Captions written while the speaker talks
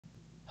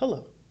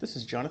Hello, this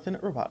is Jonathan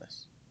at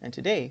ROBOTIS, and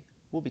today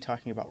we'll be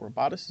talking about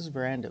ROBOTIS'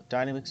 brand of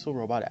DYNAMIXEL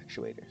Robot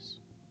Actuators.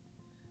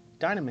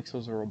 DYNAMIXEL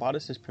is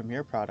ROBOTIS'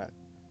 premier product,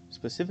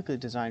 specifically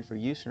designed for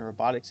use in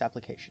robotics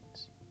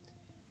applications.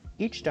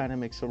 Each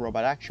DYNAMIXEL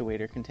Robot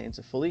Actuator contains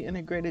a fully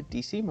integrated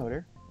DC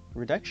motor,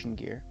 reduction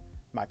gear,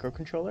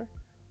 microcontroller,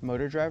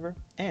 motor driver,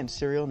 and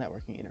serial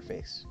networking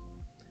interface.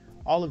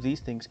 All of these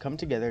things come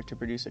together to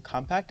produce a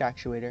compact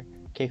actuator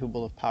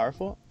capable of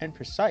powerful and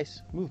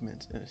precise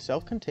movements in a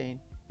self-contained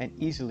and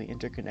easily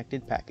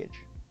interconnected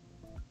package.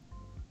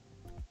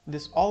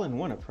 This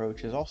all-in-one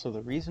approach is also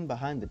the reason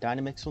behind the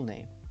DYNAMIXEL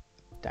name,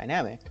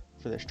 dynamic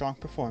for their strong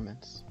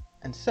performance,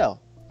 and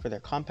cell for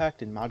their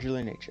compact and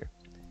modular nature.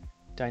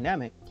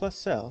 Dynamic plus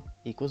cell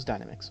equals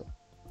DYNAMIXEL.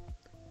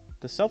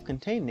 The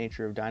self-contained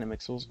nature of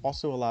DYNAMIXELs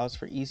also allows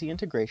for easy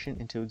integration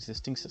into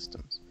existing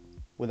systems,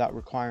 without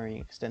requiring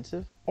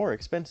extensive or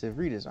expensive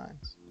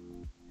redesigns.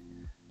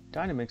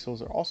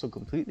 DYNAMIXELs are also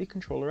completely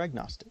controller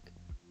agnostic,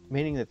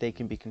 meaning that they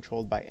can be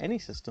controlled by any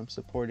system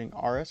supporting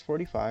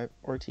RS-45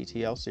 or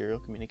TTL serial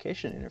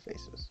communication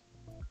interfaces.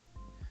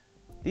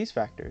 These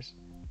factors,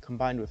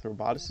 combined with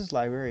ROBOTIS'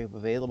 library of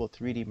available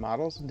 3D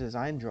models and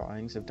design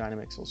drawings of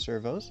DYNAMIXEL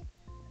servos,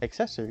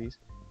 accessories,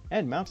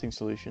 and mounting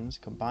solutions,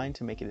 combine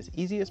to make it as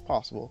easy as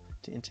possible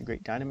to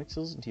integrate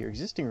DYNAMIXELs into your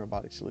existing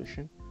robotic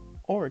solution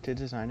or to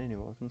design a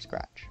new one from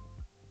scratch.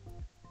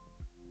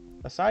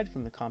 Aside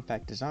from the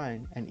compact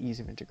design and ease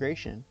of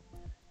integration,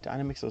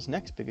 DYNAMIXEL's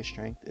next biggest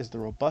strength is the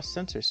robust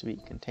sensor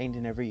suite contained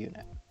in every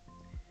unit.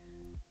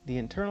 The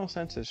internal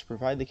sensors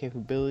provide the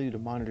capability to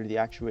monitor the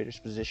actuator's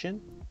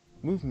position,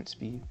 movement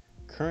speed,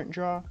 current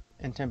draw,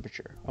 and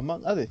temperature,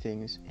 among other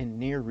things, in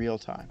near real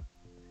time.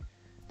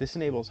 This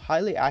enables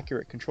highly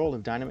accurate control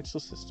of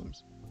DYNAMIXEL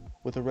systems,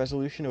 with a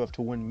resolution of up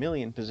to 1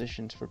 million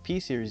positions for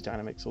P Series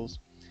DYNAMIXELs,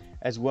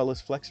 as well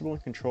as flexible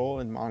control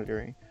and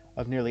monitoring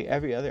of nearly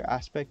every other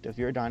aspect of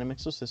your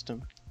DYNAMIXEL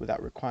system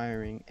without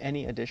requiring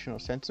any additional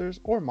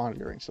sensors or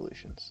monitoring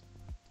solutions.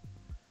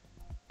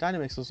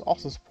 DYNAMIXELs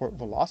also support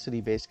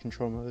velocity-based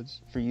control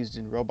modes for use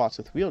in robots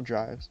with wheel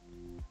drives,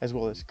 as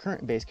well as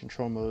current-based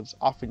control modes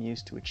often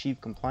used to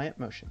achieve compliant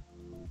motion.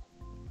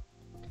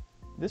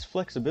 This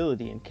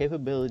flexibility in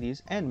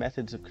capabilities and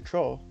methods of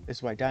control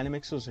is why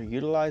DYNAMIXELs are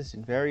utilized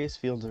in various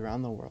fields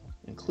around the world,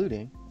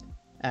 including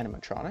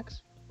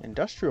animatronics,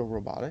 industrial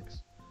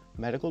robotics,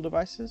 medical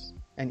devices,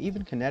 and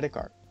even kinetic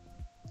art.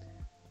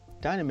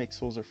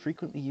 DYNAMIXELs are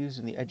frequently used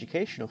in the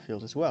educational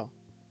field as well,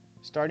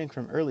 starting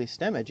from early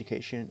STEM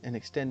education and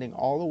extending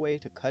all the way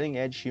to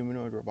cutting-edge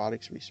humanoid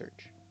robotics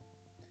research.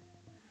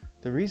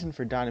 The reason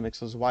for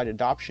DYNAMIXEL's wide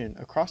adoption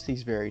across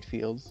these varied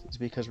fields is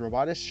because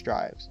ROBOTIS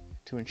strives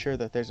to ensure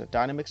that there's a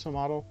DYNAMIXEL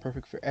model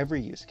perfect for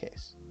every use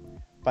case.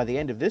 By the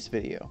end of this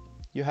video,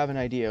 you'll have an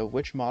idea of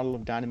which model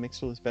of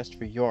DYNAMIXEL is best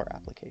for your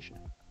application.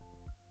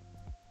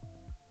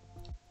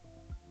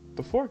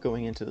 Before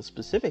going into the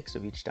specifics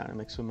of each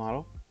DYNAMIXEL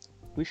model,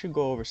 we should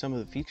go over some of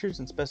the features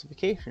and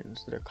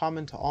specifications that are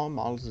common to all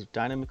models of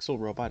DYNAMIXEL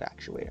Robot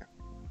Actuator.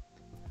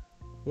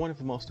 One of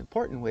the most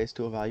important ways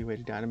to evaluate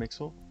a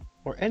DYNAMIXEL,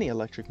 or any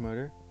electric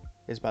motor,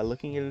 is by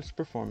looking at its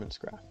performance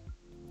graph,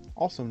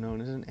 also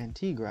known as an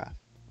NT graph.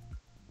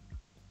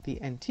 The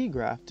NT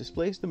graph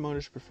displays the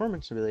motor's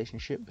performance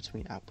relationship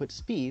between output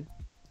speed,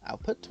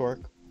 output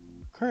torque,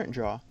 current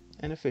draw,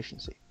 and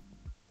efficiency.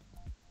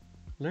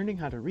 Learning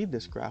how to read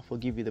this graph will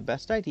give you the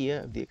best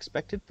idea of the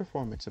expected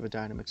performance of a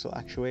DYNAMIXEL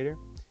actuator,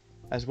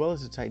 as well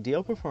as its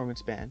ideal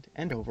performance band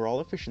and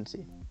overall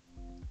efficiency.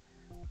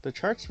 The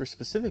charts for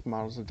specific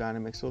models of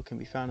DYNAMIXEL can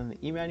be found on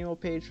the e-manual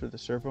page for the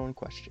servo in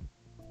question.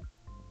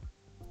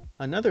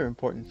 Another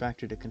important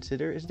factor to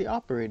consider is the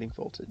operating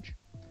voltage.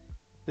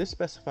 This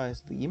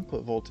specifies the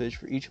input voltage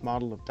for each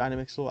model of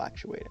DYNAMIXEL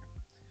actuator,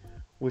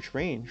 which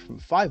range from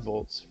 5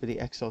 volts for the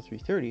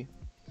XL330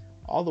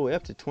 all the way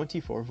up to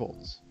 24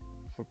 volts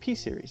for P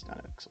Series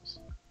DYNAMIXELs.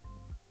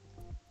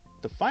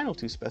 The final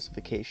two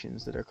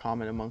specifications that are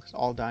common amongst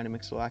all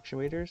DYNAMIXEL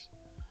actuators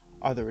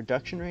are the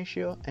reduction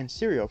ratio and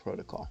serial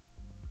protocol.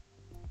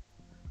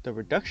 The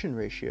reduction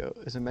ratio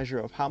is a measure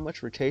of how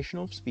much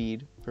rotational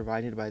speed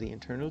provided by the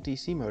internal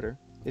DC motor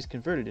is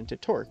converted into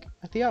torque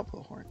at the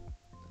output horn.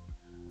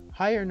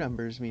 Higher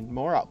numbers mean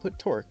more output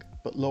torque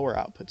but lower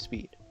output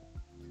speed.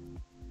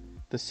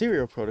 The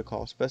serial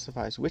protocol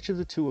specifies which of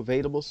the two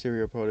available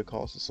serial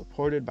protocols is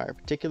supported by a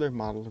particular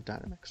model of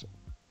DYNAMIXEL.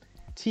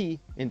 T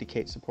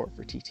indicates support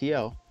for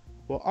TTL,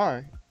 while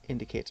R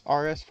indicates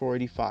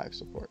RS-485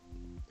 support.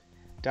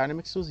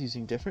 DYNAMIXELs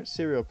using different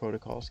serial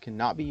protocols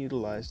cannot be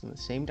utilized in the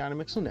same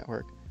DYNAMIXEL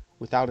network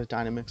without a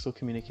DYNAMIXEL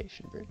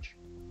communication bridge.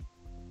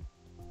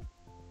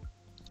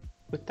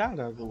 With that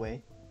out of the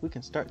way, we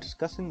can start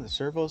discussing the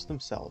servos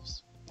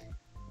themselves.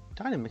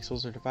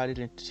 DYNAMIXELs are divided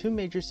into two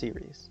major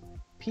series: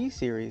 P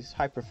Series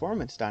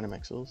high-performance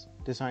DYNAMIXELs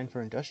designed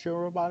for industrial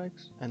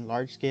robotics and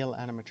large-scale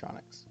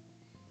animatronics,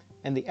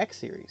 and the X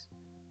Series,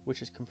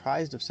 which is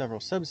comprised of several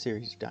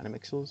sub-series of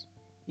DYNAMIXELs,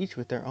 each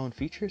with their own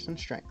features and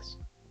strengths.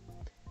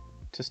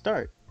 To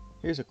start,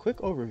 here's a quick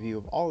overview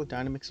of all the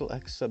DYNAMIXEL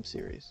X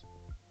sub-series.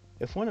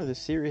 If one of the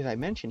series I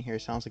mentioned here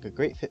sounds like a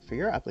great fit for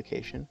your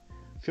application,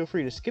 feel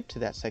free to skip to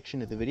that section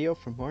of the video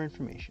for more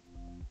information.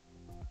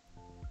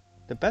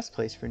 The best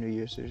place for new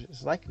users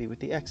is likely with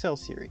the XL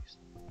series,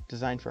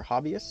 designed for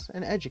hobbyists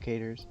and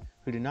educators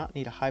who do not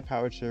need a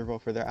high-powered servo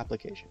for their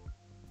application.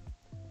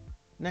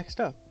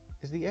 Next up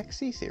is the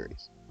XC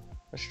series,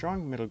 a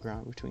strong middle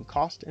ground between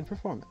cost and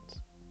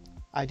performance,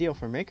 ideal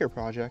for maker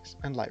projects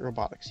and light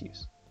robotics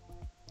use.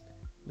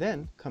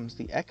 Then comes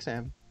the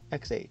XM,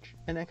 XH,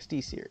 and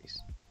XD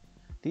series.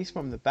 These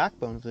form the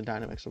backbone of the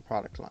DYNAMIXEL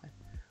product line,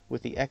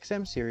 with the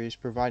XM series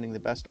providing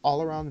the best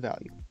all-around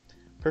value,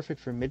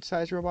 perfect for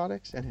mid-size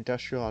robotics and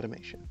industrial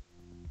automation.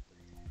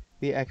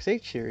 The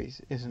XH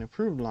series is an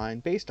improved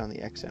line based on the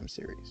XM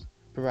series,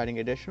 providing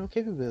additional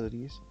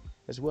capabilities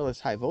as well as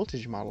high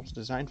voltage models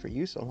designed for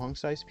use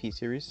alongside P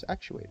Series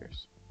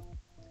actuators.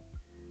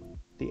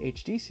 The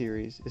HD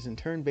series is in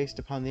turn based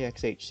upon the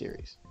XH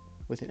series,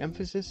 with an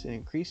emphasis in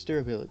increased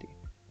durability,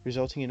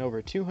 resulting in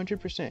over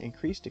 200%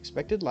 increased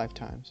expected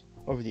lifetimes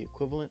over the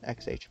equivalent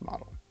XH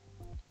model.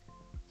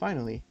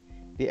 Finally,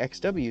 the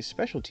XW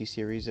specialty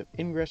series of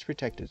ingress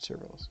protected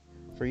servos,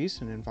 for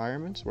use in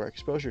environments where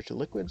exposure to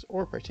liquids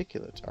or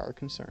particulates are a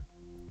concern.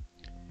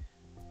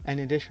 An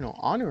additional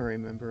honorary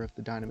member of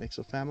the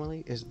DYNAMIXEL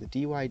family is the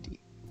DYD,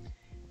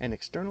 an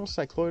external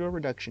cycloidal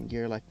reduction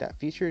gear like that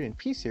featured in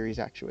P Series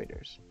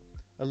actuators,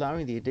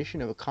 allowing the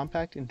addition of a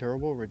compact and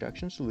durable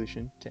reduction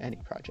solution to any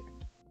project.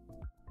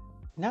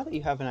 Now that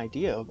you have an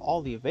idea of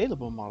all the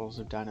available models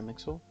of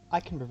DYNAMIXEL, I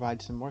can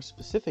provide some more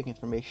specific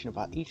information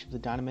about each of the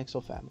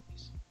DYNAMIXEL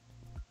families.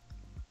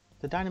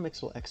 The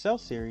DYNAMIXEL XL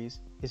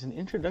series is an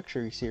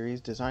introductory series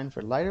designed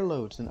for lighter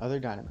loads than other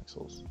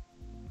DYNAMIXELs.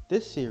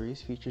 This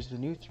series features the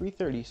new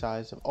 330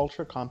 size of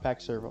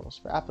ultra-compact servos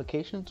for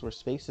applications where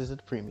space is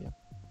at a premium.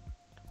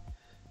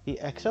 The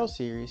XL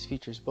series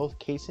features both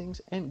casings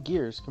and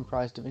gears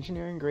comprised of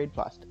engineering-grade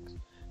plastics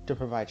to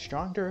provide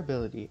strong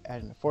durability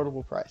at an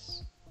affordable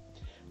price.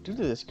 Due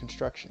to this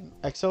construction,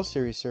 XL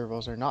series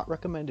servos are not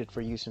recommended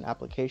for use in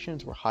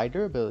applications where high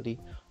durability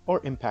or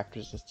impact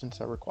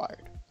resistance are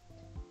required.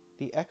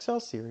 The XL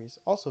series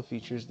also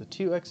features the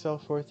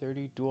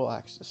 2XL430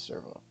 dual-axis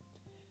servo,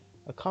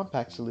 a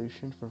compact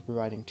solution for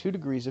providing 2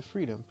 degrees of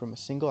freedom from a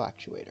single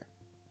actuator.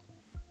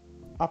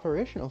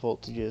 Operational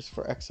voltages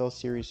for XL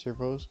series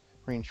servos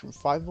range from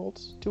 5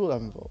 volts to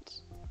 11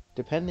 volts,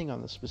 depending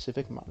on the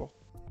specific model.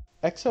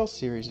 XL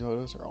series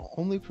motors are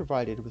only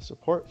provided with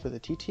support for the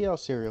TTL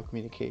serial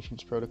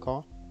communications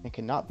protocol and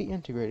cannot be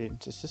integrated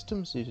into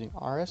systems using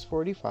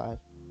RS-485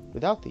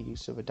 without the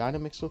use of a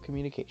DYNAMIXEL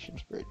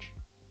communications bridge.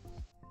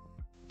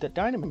 The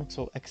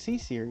DYNAMIXEL XC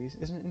series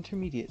is an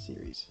intermediate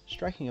series,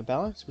 striking a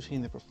balance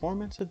between the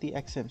performance of the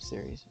XM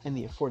series and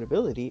the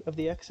affordability of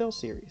the XL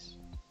series.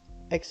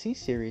 XC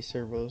series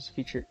servos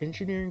feature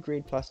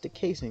engineering-grade plastic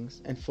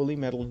casings and fully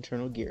metal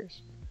internal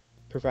gears,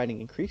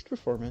 providing increased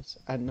performance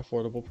at an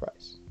affordable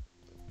price.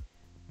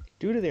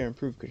 Due to their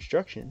improved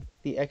construction,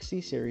 the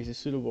XC series is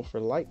suitable for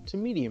light to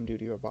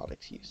medium-duty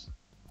robotics use.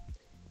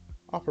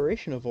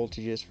 Operational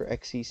voltages for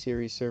XC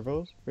series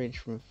servos range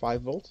from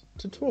 5 volts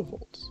to 12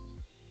 volts,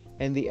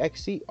 and the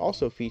XC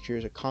also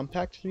features a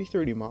compact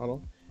 330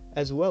 model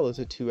as well as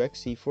a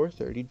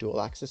 2XC430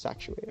 dual-axis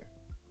actuator.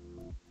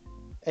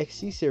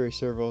 XC series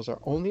servos are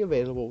only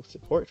available with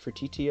support for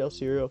TTL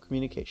serial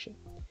communication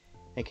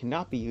and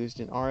cannot be used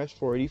in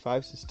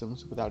RS-485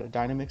 systems without a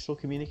DYNAMIXEL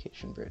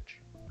communication bridge.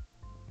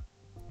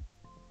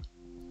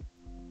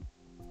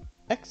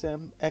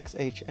 XM,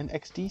 XH, and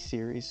XD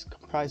series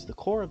comprise the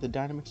core of the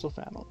DYNAMIXEL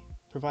family,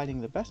 providing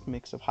the best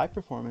mix of high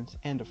performance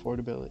and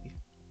affordability.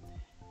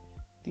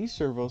 These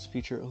servos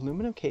feature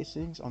aluminum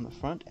casings on the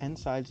front and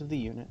sides of the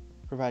unit,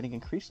 providing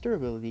increased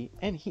durability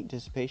and heat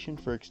dissipation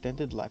for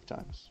extended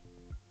lifetimes.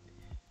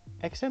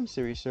 XM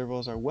series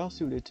servos are well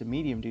suited to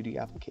medium-duty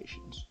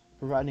applications,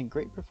 providing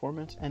great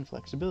performance and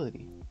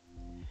flexibility.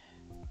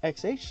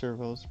 XH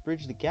servos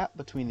bridge the gap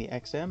between the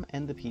XM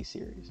and the P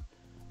series,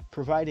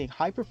 providing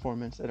high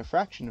performance at a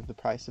fraction of the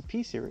price of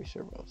P series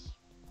servos.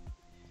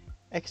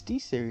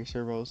 XD series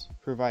servos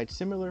provide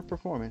similar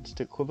performance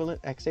to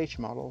equivalent XH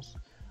models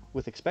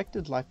with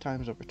expected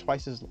lifetimes over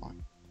twice as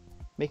long,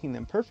 making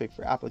them perfect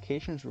for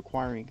applications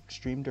requiring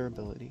extreme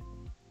durability.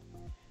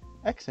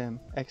 XM,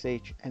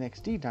 XH, and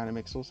XD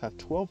DYNAMIXELs have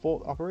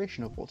 12-volt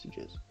operational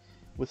voltages,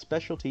 with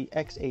specialty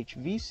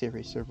XHV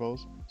series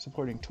servos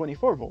supporting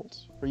 24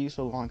 volts for use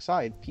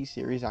alongside P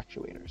series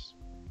actuators.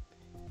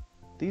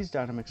 These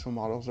DYNAMIXEL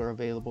models are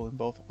available in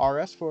both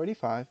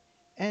RS-485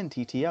 and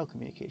TTL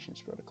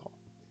communications protocol,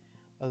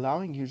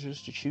 allowing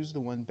users to choose the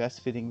one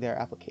best fitting their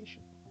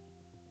application.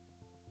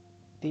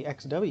 The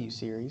XW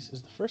series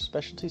is the first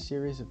specialty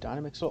series of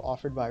DYNAMIXEL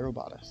offered by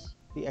ROBOTIS.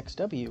 The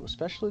XW was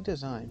specially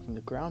designed from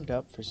the ground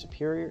up for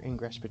superior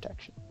ingress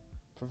protection,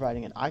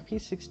 providing an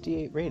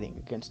IP68 rating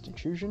against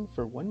intrusion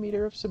for 1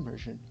 meter of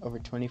submersion over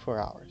 24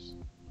 hours.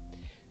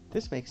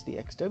 This makes the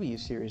XW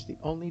series the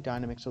only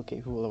DYNAMIXEL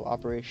capable of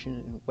operation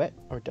in wet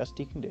or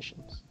dusty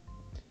conditions.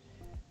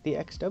 The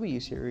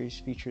XW series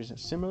features a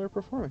similar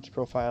performance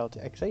profile to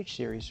XH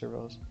series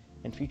servos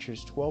and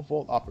features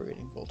 12-volt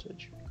operating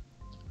voltage.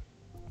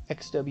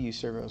 XW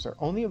servos are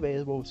only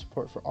available with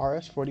support for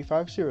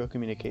RS-45 serial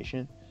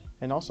communication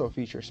and also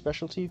feature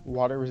specialty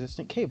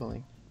water-resistant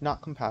cabling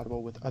not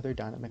compatible with other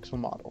DYNAMIXEL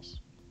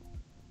models.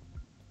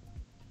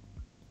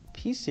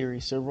 P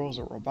Series servos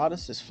are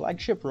ROBOTIS'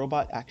 flagship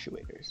robot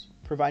actuators,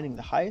 providing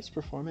the highest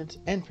performance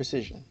and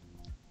precision.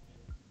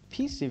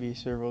 P Series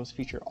servos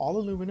feature all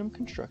aluminum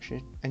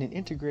construction and an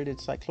integrated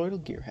cycloidal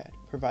gearhead,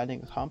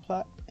 providing a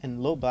compact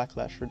and low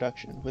backlash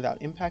reduction without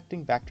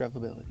impacting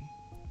backdrivability.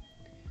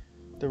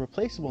 The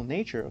replaceable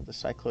nature of the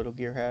cycloidal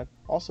gearhead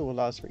also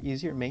allows for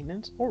easier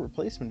maintenance or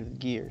replacement of the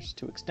gears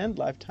to extend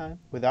lifetime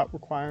without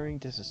requiring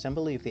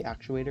disassembly of the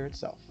actuator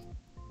itself.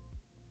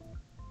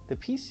 The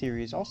P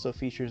Series also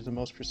features the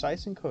most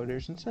precise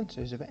encoders and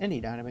sensors of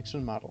any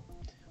DYNAMIXEL model,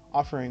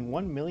 offering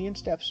 1 million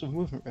steps of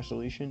movement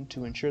resolution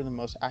to ensure the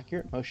most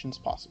accurate motions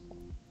possible.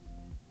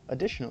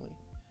 Additionally,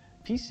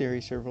 P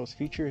Series servos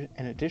feature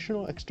an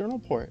additional external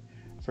port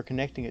for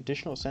connecting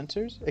additional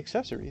sensors,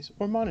 accessories,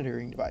 or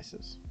monitoring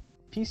devices.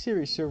 P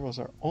Series servos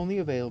are only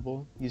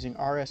available using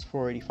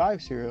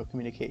RS-485 serial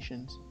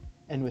communications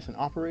and with an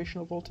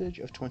operational voltage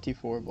of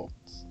 24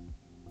 volts.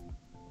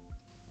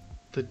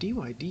 The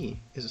DYD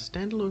is a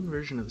standalone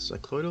version of the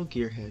cycloidal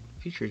gearhead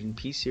featured in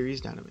P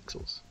Series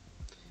DYNAMIXELs.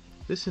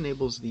 This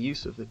enables the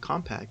use of the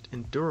compact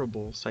and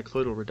durable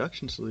cycloidal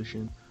reduction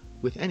solution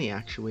with any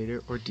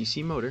actuator or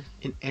DC motor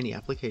in any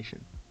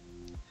application.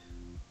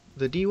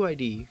 The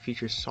DYD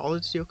features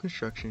solid steel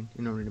construction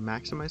in order to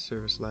maximize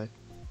service life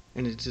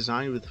and is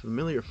designed with a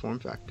familiar form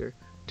factor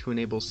to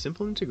enable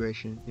simple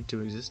integration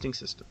into existing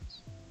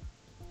systems.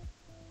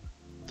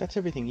 That's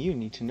everything you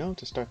need to know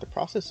to start the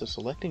process of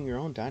selecting your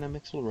own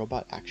DYNAMIXEL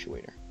robot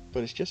actuator,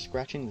 but it's just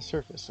scratching the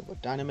surface of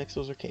what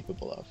DYNAMIXELs are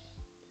capable of.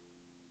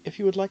 If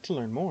you would like to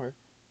learn more,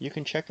 you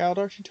can check out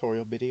our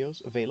tutorial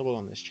videos available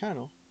on this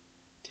channel,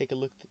 take a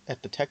look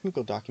at the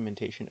technical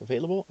documentation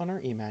available on our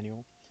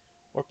e-manual,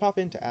 or pop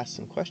in to ask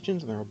some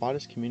questions in the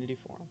ROBOTIS community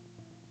forum.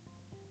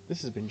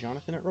 This has been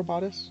Jonathan at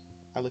ROBOTIS.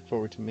 I look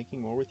forward to making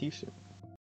more with you soon.